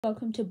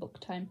Welcome to Book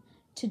Time.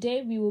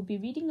 Today we will be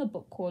reading a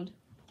book called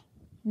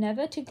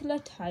Never Tickle a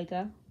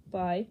Tiger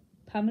by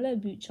Pamela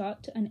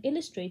Butchart and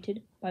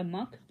illustrated by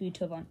Marc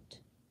Boutavant.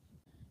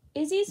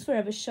 Izzy is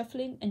forever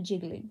shuffling and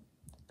jiggling,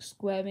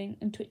 squirming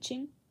and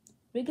twitching,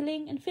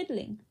 wriggling and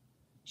fiddling.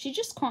 She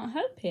just can't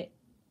help it.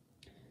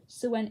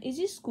 So when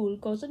Izzy's school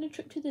goes on a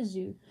trip to the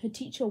zoo, her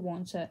teacher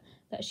warns her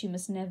that she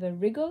must never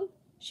wriggle,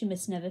 she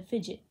must never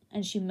fidget,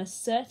 and she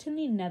must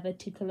certainly never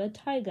tickle a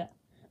tiger.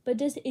 But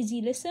does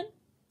Izzy listen?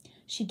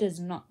 She does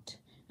not,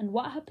 and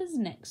what happens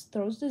next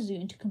throws the zoo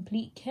into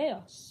complete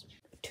chaos.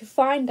 To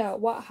find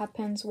out what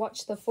happens,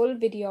 watch the full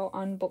video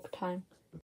on Book Time.